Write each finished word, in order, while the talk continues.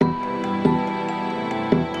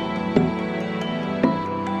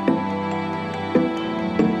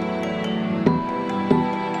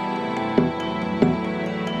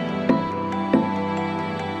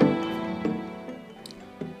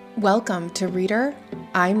Welcome to Reader,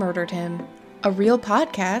 I Murdered Him, a real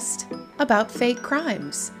podcast about fake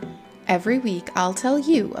crimes. Every week I'll tell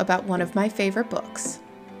you about one of my favorite books,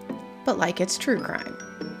 but like it's true crime.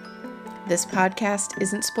 This podcast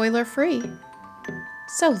isn't spoiler free,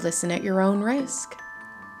 so listen at your own risk.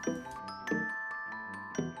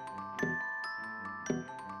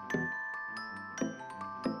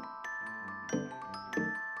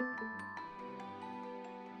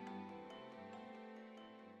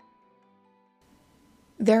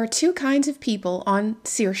 There are two kinds of people on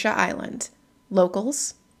Saoirse Island,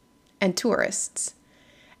 locals and tourists.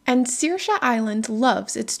 And Saoirse Island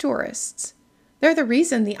loves its tourists. They're the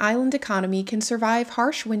reason the island economy can survive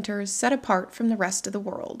harsh winters set apart from the rest of the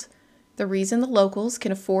world. The reason the locals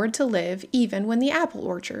can afford to live even when the apple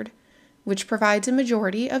orchard, which provides a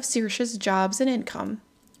majority of Saoirse's jobs and income,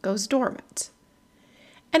 goes dormant.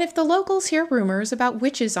 And if the locals hear rumors about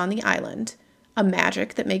witches on the island, a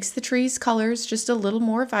magic that makes the trees' colors just a little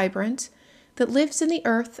more vibrant, that lives in the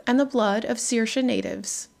earth and the blood of Saoirse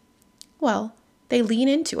natives, well, they lean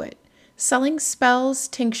into it, selling spells,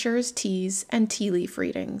 tinctures, teas, and tea leaf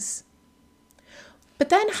readings. But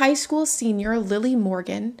then high school senior Lily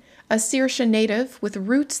Morgan, a Saoirse native with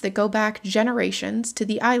roots that go back generations to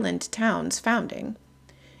the island town's founding,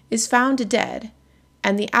 is found dead,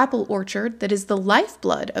 and the apple orchard that is the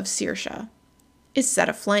lifeblood of Saoirse is set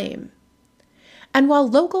aflame. And while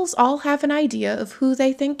locals all have an idea of who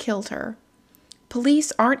they think killed her,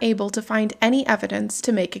 police aren't able to find any evidence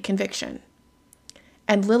to make a conviction.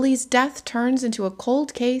 And Lily's death turns into a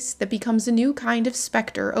cold case that becomes a new kind of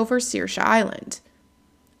specter over Saoirse Island,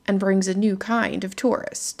 and brings a new kind of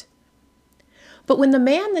tourist. But when the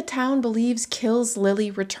man the town believes kills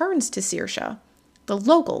Lily returns to Saoirse, the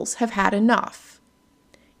locals have had enough.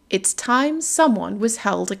 It's time someone was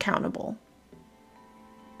held accountable.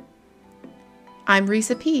 I'm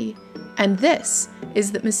Risa P., and this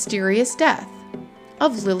is The Mysterious Death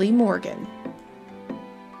of Lily Morgan.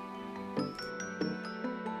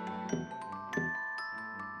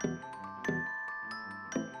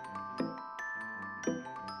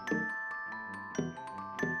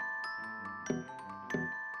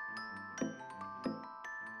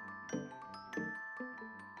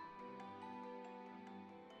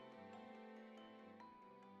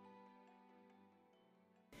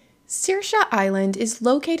 Saoirse Island is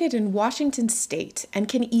located in Washington State and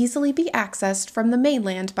can easily be accessed from the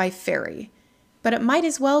mainland by ferry, but it might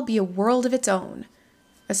as well be a world of its own,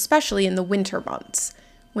 especially in the winter months,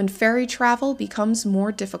 when ferry travel becomes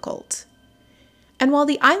more difficult. And while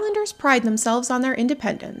the islanders pride themselves on their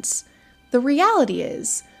independence, the reality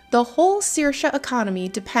is the whole Saoirse economy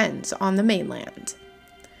depends on the mainland.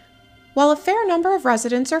 While a fair number of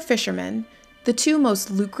residents are fishermen, the two most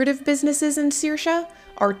lucrative businesses in Saoirse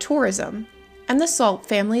are tourism and the Salt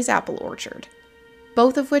family's apple orchard,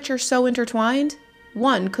 both of which are so intertwined,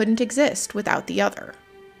 one couldn't exist without the other.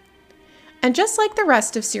 And just like the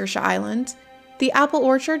rest of Saoirse Island, the apple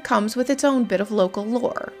orchard comes with its own bit of local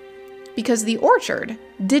lore, because the orchard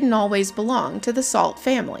didn't always belong to the Salt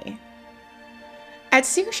family. At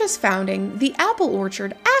Saoirse's founding, the apple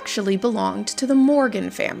orchard actually belonged to the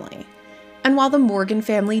Morgan family. And while the Morgan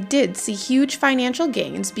family did see huge financial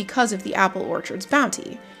gains because of the apple orchard's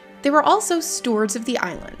bounty, they were also stewards of the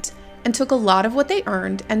island and took a lot of what they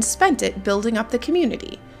earned and spent it building up the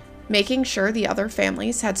community, making sure the other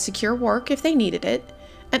families had secure work if they needed it,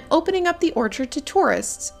 and opening up the orchard to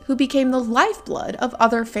tourists who became the lifeblood of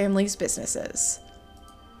other families' businesses.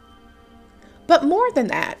 But more than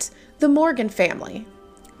that, the Morgan family,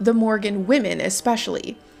 the Morgan women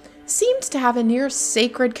especially, seemed to have a near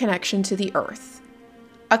sacred connection to the earth,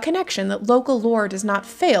 a connection that local lore does not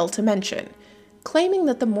fail to mention, claiming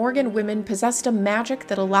that the Morgan women possessed a magic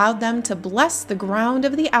that allowed them to bless the ground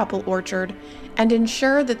of the apple orchard and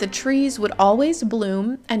ensure that the trees would always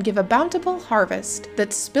bloom and give a bountiful harvest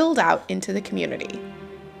that spilled out into the community.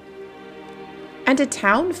 And a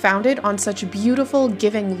town founded on such beautiful,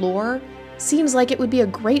 giving lore seems like it would be a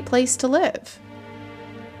great place to live.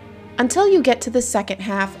 Until you get to the second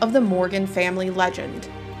half of the Morgan family legend,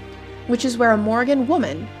 which is where a Morgan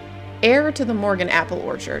woman, heir to the Morgan apple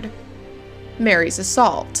orchard, marries a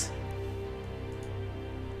Salt.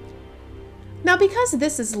 Now, because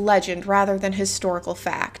this is legend rather than historical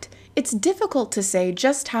fact, it's difficult to say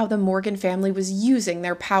just how the Morgan family was using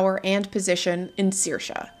their power and position in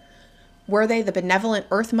Saoirse. Were they the benevolent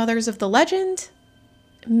Earth Mothers of the legend?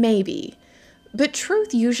 Maybe. But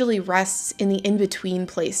truth usually rests in the in-between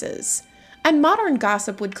places, and modern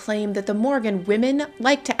gossip would claim that the Morgan women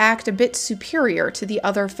like to act a bit superior to the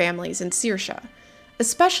other families in Saoirse,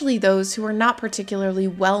 especially those who are not particularly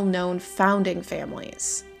well-known founding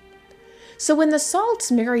families. So when the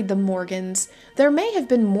Salts married the Morgans, there may have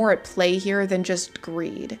been more at play here than just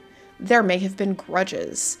greed. There may have been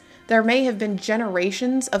grudges. There may have been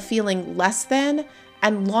generations of feeling less than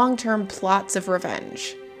and long-term plots of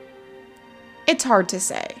revenge. It's hard to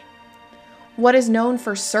say. What is known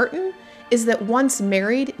for certain is that once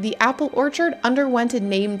married, the apple orchard underwent a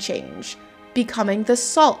name change, becoming the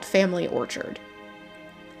Salt family orchard.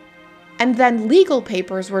 And then legal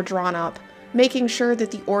papers were drawn up, making sure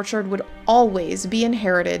that the orchard would always be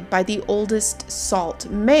inherited by the oldest Salt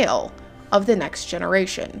male of the next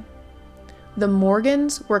generation. The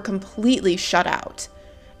Morgans were completely shut out,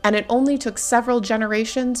 and it only took several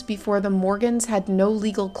generations before the Morgans had no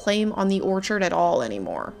legal claim on the orchard at all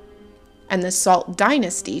anymore, and the Salt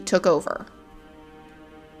dynasty took over.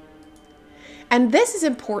 And this is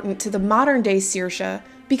important to the modern-day Saoirse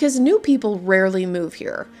because new people rarely move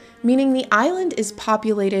here, meaning the island is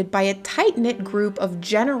populated by a tight-knit group of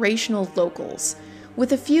generational locals,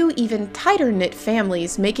 with a few even tighter-knit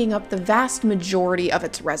families making up the vast majority of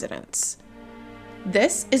its residents.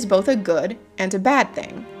 This is both a good and a bad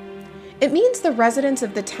thing. It means the residents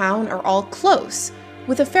of the town are all close,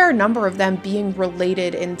 with a fair number of them being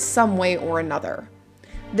related in some way or another.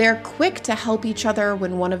 They're quick to help each other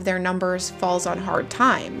when one of their numbers falls on hard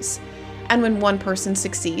times, and when one person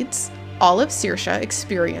succeeds, all of Saoirse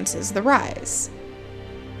experiences the rise.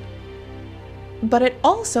 But it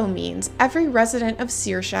also means every resident of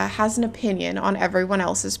Saoirse has an opinion on everyone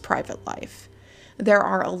else's private life. There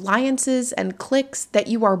are alliances and cliques that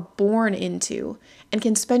you are born into and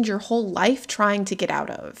can spend your whole life trying to get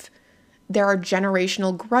out of. There are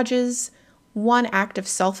generational grudges. One act of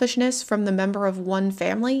selfishness from the member of one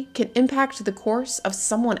family can impact the course of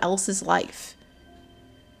someone else's life.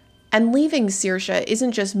 And leaving Saoirse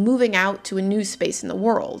isn't just moving out to a new space in the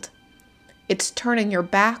world. It's turning your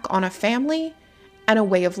back on a family and a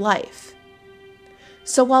way of life.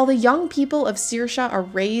 So while the young people of Saoirse are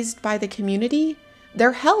raised by the community,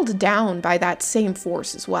 they're held down by that same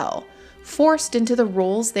force as well, forced into the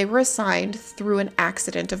roles they were assigned through an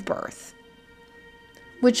accident of birth.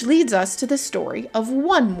 Which leads us to the story of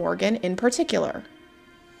one Morgan in particular,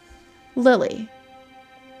 Lily.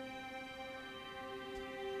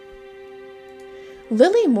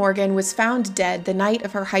 Lily Morgan was found dead the night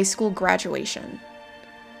of her high school graduation.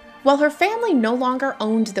 While her family no longer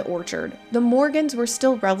owned the orchard, the Morgans were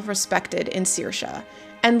still well respected in Saoirse,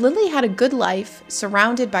 and Lily had a good life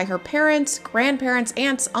surrounded by her parents, grandparents,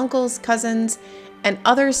 aunts, uncles, cousins, and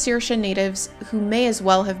other Saoirse natives who may as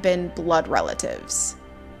well have been blood relatives.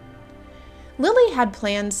 Lily had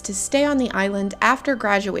plans to stay on the island after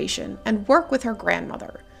graduation and work with her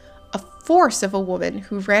grandmother, a force of a woman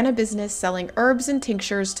who ran a business selling herbs and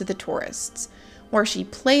tinctures to the tourists, where she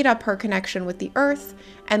played up her connection with the earth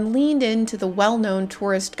and leaned into the well-known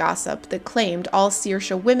tourist gossip that claimed all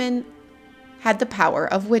Saoirse women had the power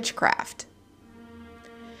of witchcraft.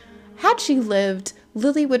 Had she lived,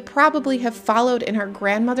 Lily would probably have followed in her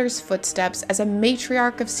grandmother's footsteps as a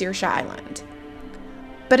matriarch of Saoirse Island.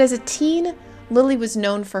 But as a teen, Lily was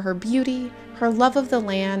known for her beauty, her love of the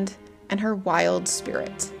land, and her wild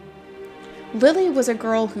spirit. Lily was a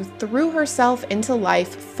girl who threw herself into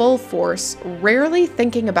life full force, rarely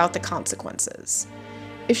thinking about the consequences.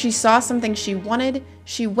 If she saw something she wanted,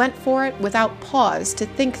 she went for it without pause to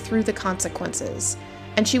think through the consequences,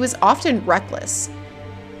 and she was often reckless,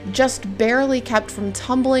 just barely kept from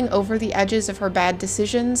tumbling over the edges of her bad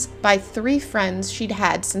decisions by 3 friends she'd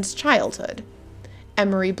had since childhood: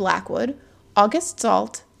 Emery Blackwood, August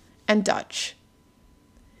Salt, and Dutch.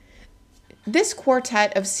 This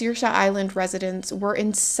quartet of Saoirse Island residents were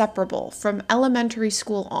inseparable from elementary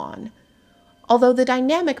school on, although the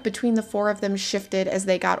dynamic between the 4 of them shifted as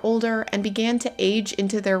they got older and began to age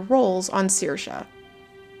into their roles on Saoirse.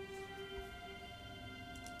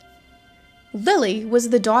 Lily was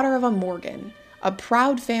the daughter of a Morgan, a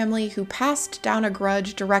proud family who passed down a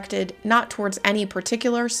grudge directed not towards any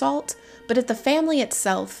particular Salt, but at the family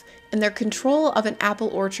itself and their control of an apple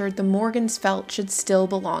orchard the Morgans felt should still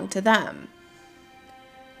belong to them.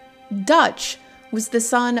 Dutch was the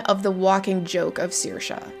son of the walking joke of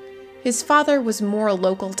Saoirse. His father was more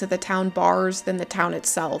local to the town bars than the town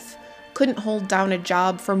itself, couldn't hold down a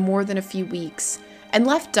job for more than a few weeks, and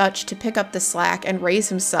left Dutch to pick up the slack and raise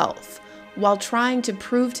himself, while trying to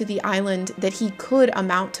prove to the island that he could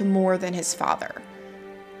amount to more than his father.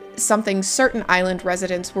 Something certain island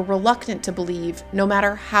residents were reluctant to believe, no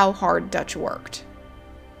matter how hard Dutch worked.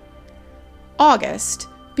 August,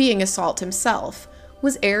 being a Salt himself,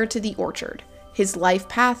 was heir to the orchard, his life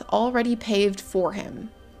path already paved for him.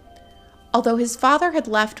 Although his father had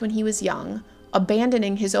left when he was young,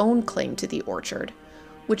 abandoning his own claim to the orchard,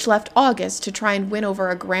 which left August to try and win over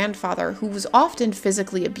a grandfather who was often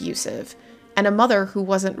physically abusive, and a mother who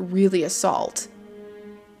wasn't really a salt,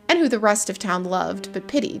 and who the rest of town loved but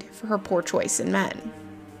pitied for her poor choice in men.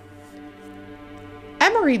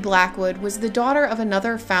 Emery Blackwood was the daughter of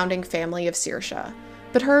another founding family of Saoirse,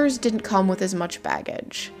 but hers didn't come with as much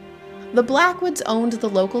baggage. The Blackwoods owned the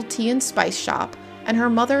local tea and spice shop, and her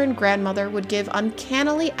mother and grandmother would give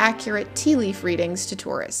uncannily accurate tea leaf readings to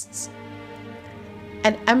tourists.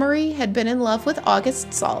 And Emery had been in love with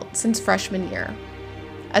August Salt since freshman year,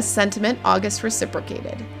 a sentiment August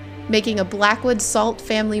reciprocated, making a Blackwood-Salt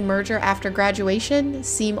family merger after graduation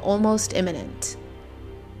seem almost imminent.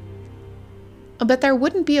 But there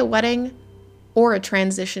wouldn't be a wedding or a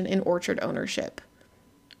transition in orchard ownership,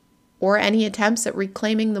 or any attempts at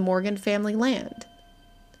reclaiming the Morgan family land,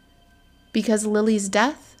 because Lily's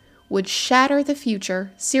death would shatter the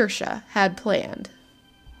future Saoirse had planned.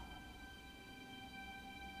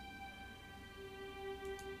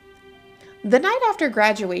 The night after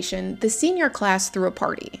graduation, the senior class threw a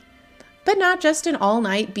party, but not just an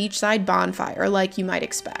all-night beachside bonfire like you might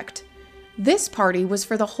expect. This party was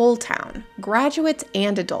for the whole town, graduates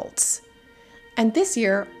and adults. And this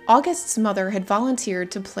year, August's mother had volunteered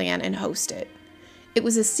to plan and host it. It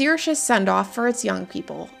was a Saoirse send-off for its young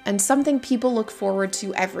people, and something people look forward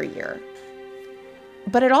to every year.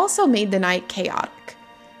 But it also made the night chaotic.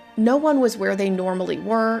 No one was where they normally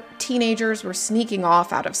were, teenagers were sneaking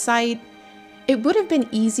off out of sight. It would have been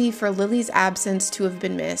easy for Lily's absence to have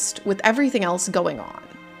been missed with everything else going on.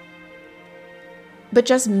 But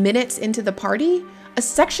just minutes into the party, a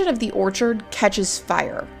section of the orchard catches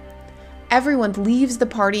fire. Everyone leaves the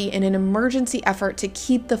party in an emergency effort to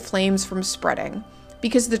keep the flames from spreading,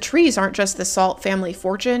 because the trees aren't just the Salt family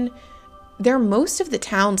fortune, they're most of the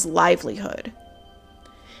town's livelihood.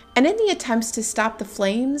 And in the attempts to stop the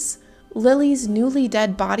flames, Lily's newly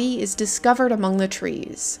dead body is discovered among the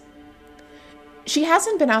trees. She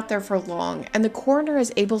hasn't been out there for long, and the coroner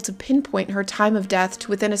is able to pinpoint her time of death to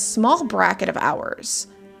within a small bracket of hours.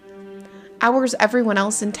 Hours everyone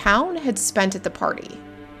else in town had spent at the party.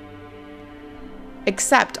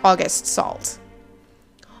 Except August Salt.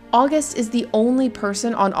 August is the only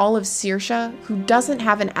person on all of Saoirse who doesn't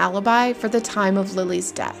have an alibi for the time of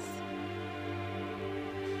Lily's death.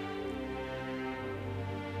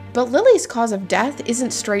 But Lily's cause of death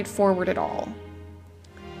isn't straightforward at all.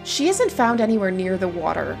 She isn't found anywhere near the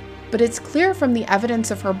water, but it's clear from the evidence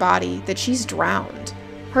of her body that she's drowned.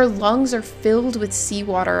 Her lungs are filled with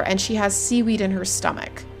seawater and she has seaweed in her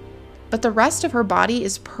stomach. But the rest of her body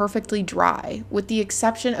is perfectly dry, with the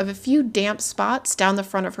exception of a few damp spots down the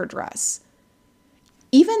front of her dress.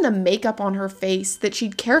 Even the makeup on her face that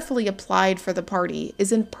she'd carefully applied for the party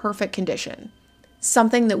is in perfect condition,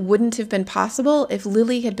 something that wouldn't have been possible if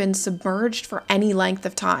Lily had been submerged for any length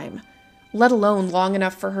of time, let alone long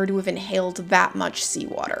enough for her to have inhaled that much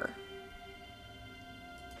seawater.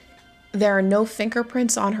 There are no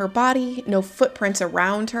fingerprints on her body, no footprints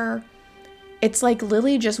around her. It's like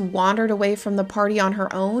Lily just wandered away from the party on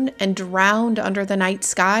her own and drowned under the night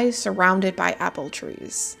sky surrounded by apple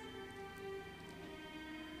trees.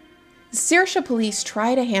 Saoirse police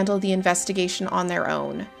try to handle the investigation on their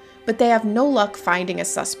own, but they have no luck finding a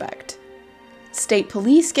suspect. State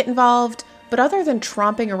police get involved, but other than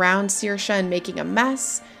tromping around Saoirse and making a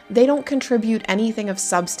mess, they don't contribute anything of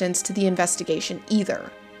substance to the investigation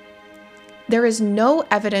either. There is no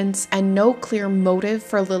evidence and no clear motive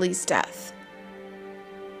for Lily's death.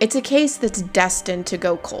 It's a case that's destined to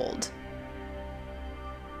go cold.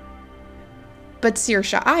 But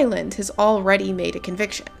Saoirse Island has already made a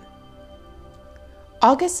conviction.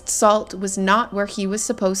 August Salt was not where he was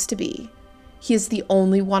supposed to be. He is the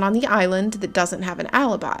only one on the island that doesn't have an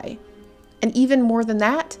alibi. And even more than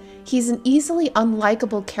that, he's an easily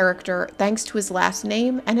unlikable character thanks to his last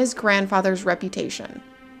name and his grandfather's reputation.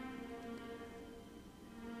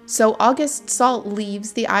 So August Salt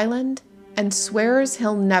leaves the island and swears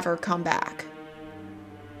he'll never come back.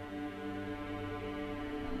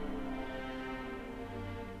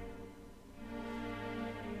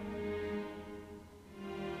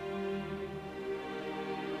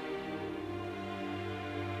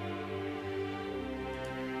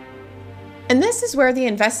 And this is where the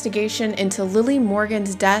investigation into Lily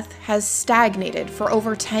Morgan's death has stagnated for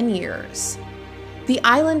over 10 years. The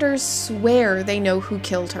Islanders swear they know who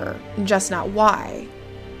killed her, just not why.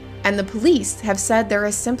 And the police have said there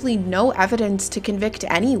is simply no evidence to convict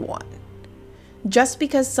anyone. Just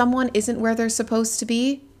because someone isn't where they're supposed to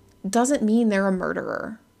be, doesn't mean they're a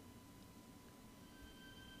murderer.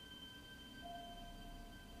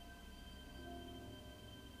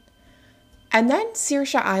 And then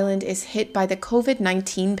Saoirse Island is hit by the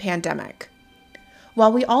COVID-19 pandemic.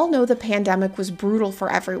 While we all know the pandemic was brutal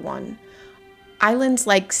for everyone, islands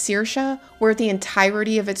like Saoirse, where the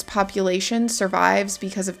entirety of its population survives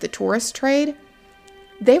because of the tourist trade,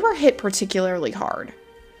 they were hit particularly hard.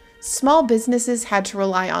 Small businesses had to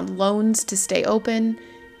rely on loans to stay open,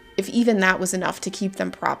 if even that was enough to keep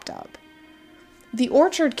them propped up. The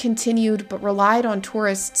orchard continued but relied on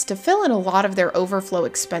tourists to fill in a lot of their overflow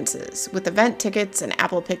expenses with event tickets and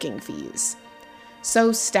apple picking fees.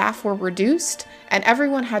 So staff were reduced and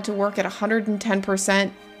everyone had to work at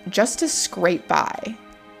 110% just to scrape by.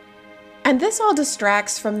 And this all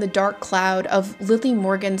distracts from the dark cloud of Lily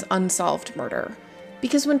Morgan's unsolved murder,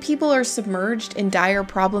 because when people are submerged in dire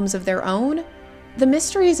problems of their own, the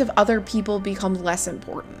mysteries of other people become less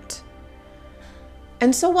important.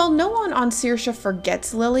 And so while no one on Saoirse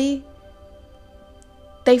forgets Lily,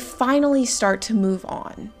 they finally start to move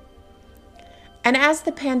on. And as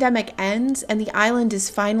the pandemic ends and the island is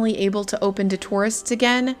finally able to open to tourists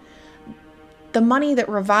again, the money that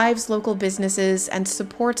revives local businesses and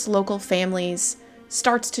supports local families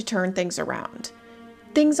starts to turn things around.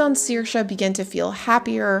 Things on Saoirse begin to feel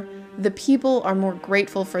happier, the people are more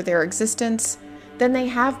grateful for their existence than they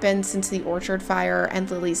have been since the orchard fire and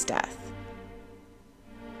Lily's death.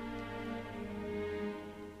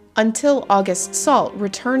 Until August Salt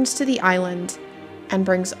returns to the island and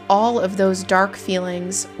brings all of those dark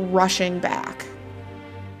feelings rushing back.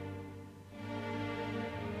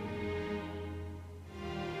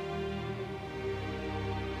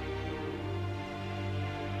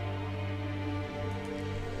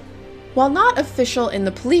 While not official in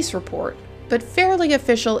the police report, but fairly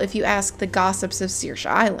official if you ask the gossips of Saoirse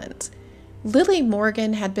Island, Lily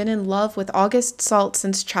Morgan had been in love with August Salt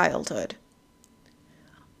since childhood.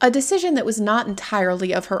 A decision that was not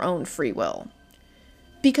entirely of her own free will.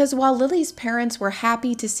 Because while Lily's parents were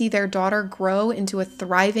happy to see their daughter grow into a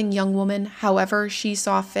thriving young woman however she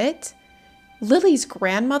saw fit, Lily's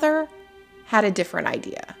grandmother had a different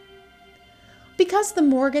idea. Because the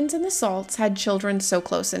Morgans and the Salts had children so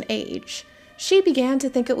close in age, she began to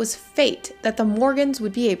think it was fate that the Morgans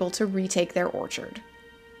would be able to retake their orchard.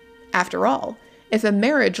 After all, if a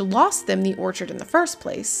marriage lost them the orchard in the first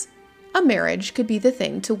place, a marriage could be the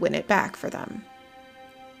thing to win it back for them.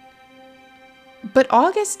 But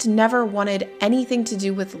August never wanted anything to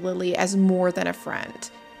do with Lily as more than a friend.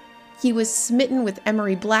 He was smitten with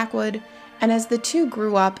Emery Blackwood, and as the two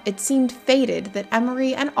grew up, it seemed fated that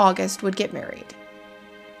Emery and August would get married.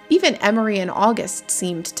 Even Emery and August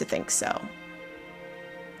seemed to think so.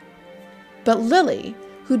 But Lily,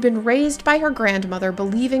 who'd been raised by her grandmother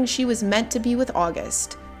believing she was meant to be with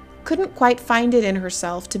August, couldn't quite find it in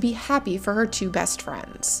herself to be happy for her two best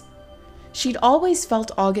friends. She'd always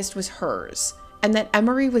felt August was hers, and that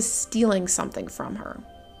Emery was stealing something from her.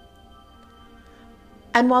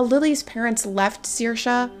 And while Lily's parents left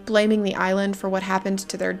Saoirse, blaming the island for what happened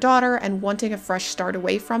to their daughter and wanting a fresh start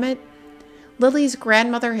away from it, Lily's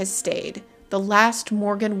grandmother has stayed, the last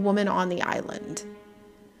Morgan woman on the island.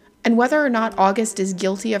 And whether or not August is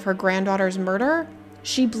guilty of her granddaughter's murder,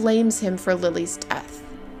 she blames him for Lily's death.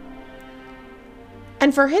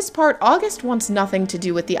 And for his part, August wants nothing to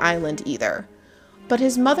do with the island either. But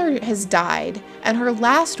his mother has died, and her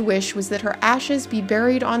last wish was that her ashes be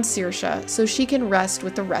buried on Saoirse so she can rest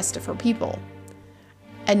with the rest of her people.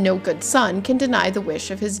 And no good son can deny the wish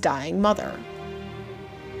of his dying mother.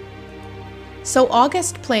 So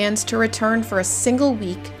August plans to return for a single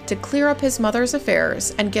week to clear up his mother's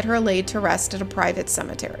affairs and get her laid to rest at a private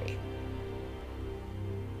cemetery.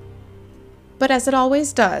 But as it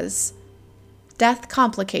always does, death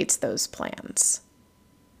complicates those plans.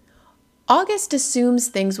 August assumes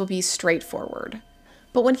things will be straightforward,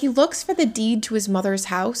 but when he looks for the deed to his mother's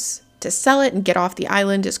house, to sell it and get off the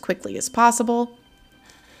island as quickly as possible,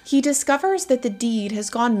 he discovers that the deed has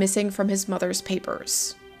gone missing from his mother's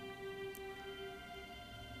papers.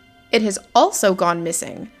 It has also gone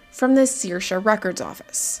missing from the Saoirse Records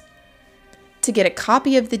Office. To get a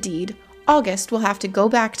copy of the deed, August will have to go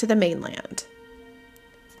back to the mainland.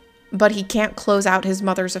 But he can't close out his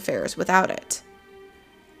mother's affairs without it.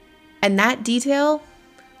 And that detail,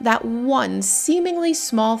 that one seemingly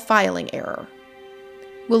small filing error,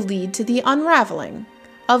 will lead to the unraveling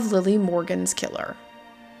of Lily Morgan's killer.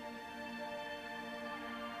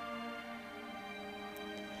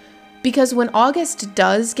 Because when August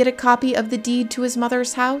does get a copy of the deed to his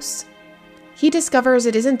mother's house, he discovers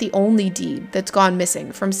it isn't the only deed that's gone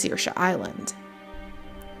missing from Saoirse Island.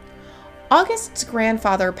 August's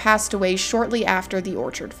grandfather passed away shortly after the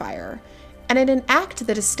orchard fire, and in an act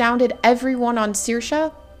that astounded everyone on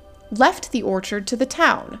Saoirse, left the orchard to the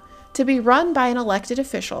town to be run by an elected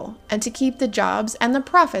official and to keep the jobs and the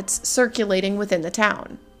profits circulating within the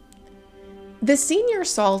town. The senior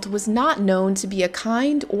Salt was not known to be a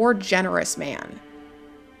kind or generous man,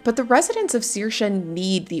 but the residents of Saoirse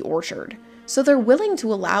need the orchard, so they're willing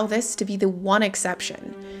to allow this to be the one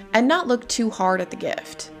exception and not look too hard at the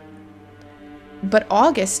gift. But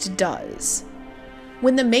August does.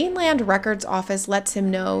 When the Mainland Records Office lets him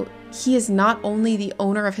know he is not only the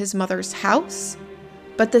owner of his mother's house,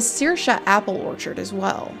 but the Saoirse apple orchard as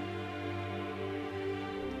well.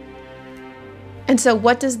 And so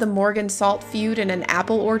what does the Morgan Salt feud and an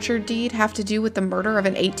apple orchard deed have to do with the murder of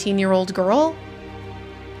an 18-year-old girl?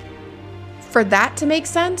 For that to make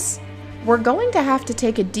sense, we're going to have to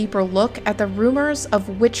take a deeper look at the rumors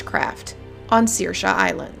of witchcraft on Saoirse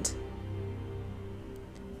Island.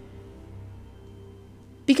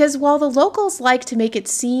 Because while the locals like to make it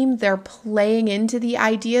seem they're playing into the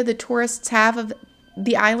idea the tourists have of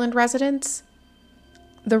the island residents,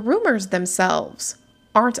 the rumors themselves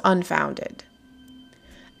aren't unfounded.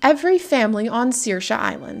 Every family on Saoirse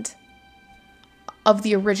Island, of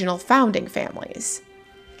the original founding families,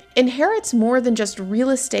 inherits more than just real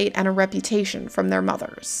estate and a reputation from their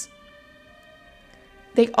mothers.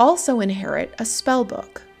 They also inherit a spell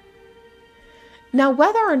book. Now,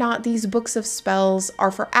 whether or not these books of spells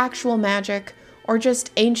are for actual magic or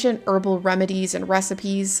just ancient herbal remedies and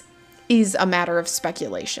recipes is a matter of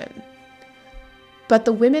speculation. But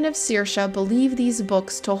the women of Saoirse believe these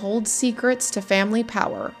books to hold secrets to family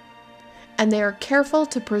power, and they are careful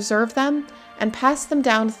to preserve them and pass them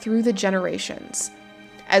down through the generations,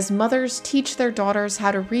 as mothers teach their daughters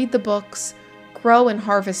how to read the books, grow and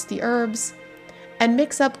harvest the herbs, and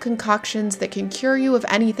mix up concoctions that can cure you of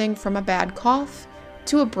anything from a bad cough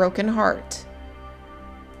to a broken heart.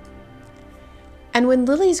 And when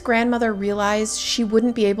Lily's grandmother realized she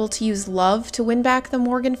wouldn't be able to use love to win back the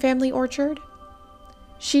Morgan family orchard,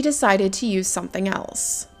 she decided to use something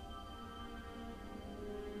else.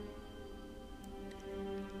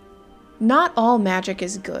 Not all magic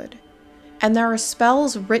is good, and there are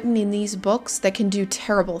spells written in these books that can do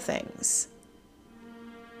terrible things,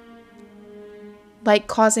 like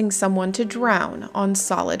causing someone to drown on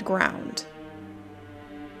solid ground.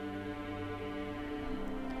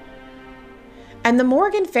 And the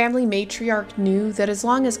Morgan family matriarch knew that as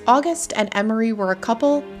long as August and Emery were a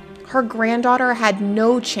couple, her granddaughter had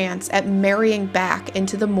no chance at marrying back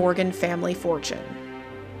into the Morgan family fortune.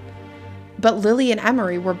 But Lily and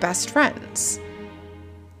Emery were best friends,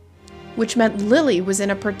 which meant Lily was in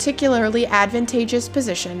a particularly advantageous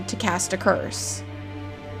position to cast a curse.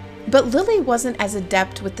 But Lily wasn't as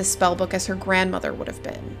adept with the spellbook as her grandmother would have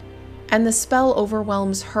been, and the spell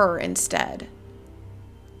overwhelms her instead.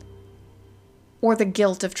 Or the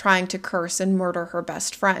guilt of trying to curse and murder her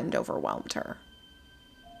best friend overwhelmed her.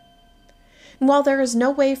 And while there is no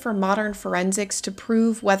way for modern forensics to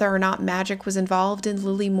prove whether or not magic was involved in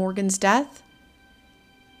Lily Morgan's death,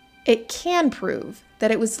 it can prove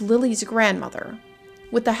that it was Lily's grandmother,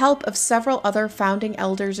 with the help of several other founding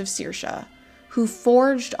elders of Saoirse, who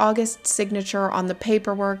forged August's signature on the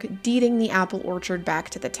paperwork deeding the apple orchard back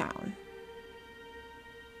to the town.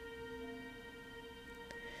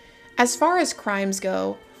 As far as crimes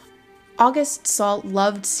go, August Salt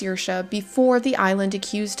loved Saoirse before the island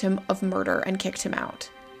accused him of murder and kicked him out.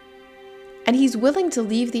 And he's willing to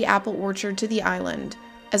leave the apple orchard to the island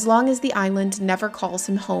as long as the island never calls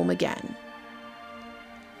him home again.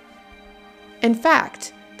 In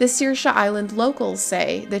fact, the Saoirse Island locals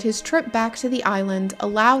say that his trip back to the island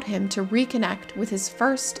allowed him to reconnect with his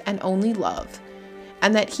first and only love,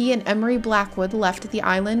 and that he and Emery Blackwood left the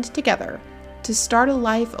island together to start a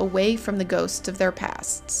life away from the ghosts of their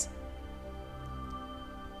pasts.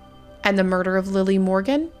 And the murder of Lily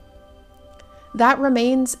Morgan? That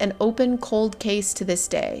remains an open, cold case to this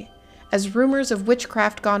day, as rumors of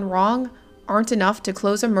witchcraft gone wrong aren't enough to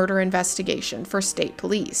close a murder investigation for state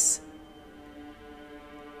police.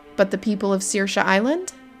 But the people of Saoirse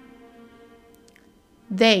Island?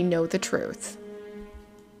 They know the truth.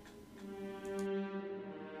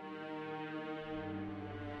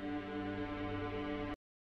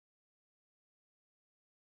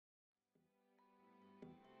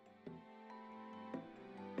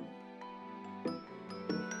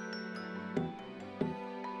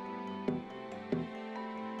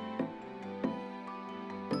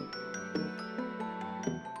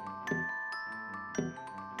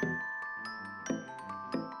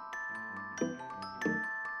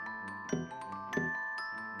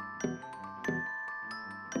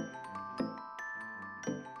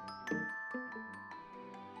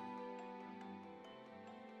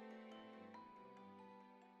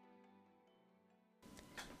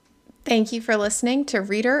 Thank you for listening to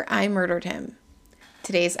Reader, I Murdered Him.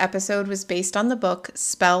 Today's episode was based on the book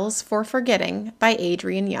Spells for Forgetting by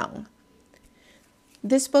Adrienne Young.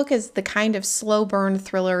 This book is the kind of slow burn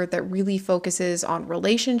thriller that really focuses on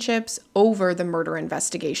relationships over the murder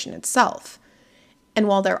investigation itself. And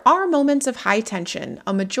while there are moments of high tension,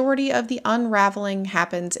 a majority of the unraveling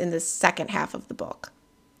happens in the second half of the book.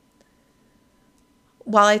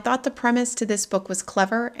 While I thought the premise to this book was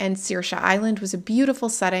clever and Saoirse Island was a beautiful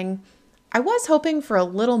setting, I was hoping for a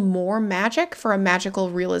little more magic for a magical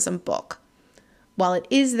realism book. While it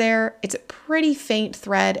is there, it's a pretty faint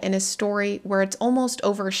thread in a story where it's almost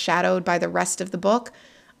overshadowed by the rest of the book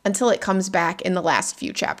until it comes back in the last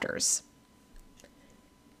few chapters.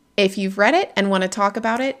 If you've read it and want to talk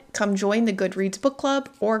about it, come join the Goodreads book club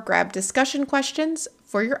or grab discussion questions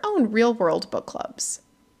for your own real-world book clubs.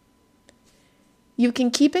 You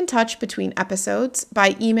can keep in touch between episodes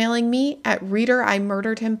by emailing me at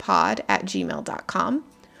readerimurderedhimpod@gmail.com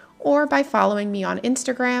or by following me on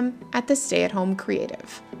Instagram at The Stay at Home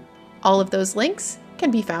Creative. All of those links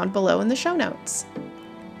can be found below in the show notes.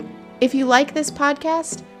 If you like this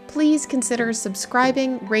podcast, please consider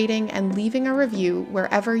subscribing, rating, and leaving a review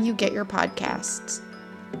wherever you get your podcasts,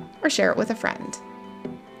 or share it with a friend.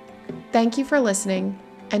 Thank you for listening,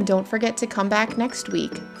 and don't forget to come back next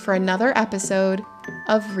week for another episode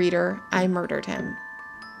of Reader, I Murdered Him.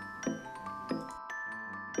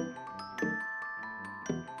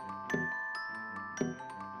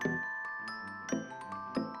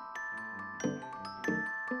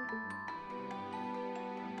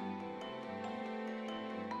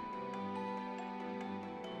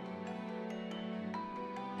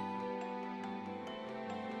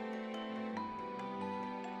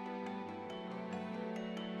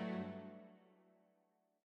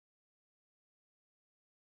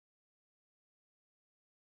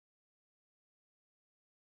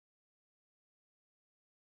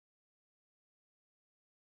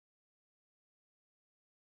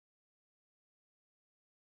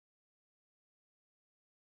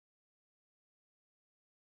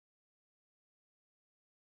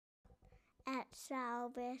 At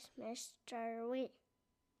Salvage Mystery.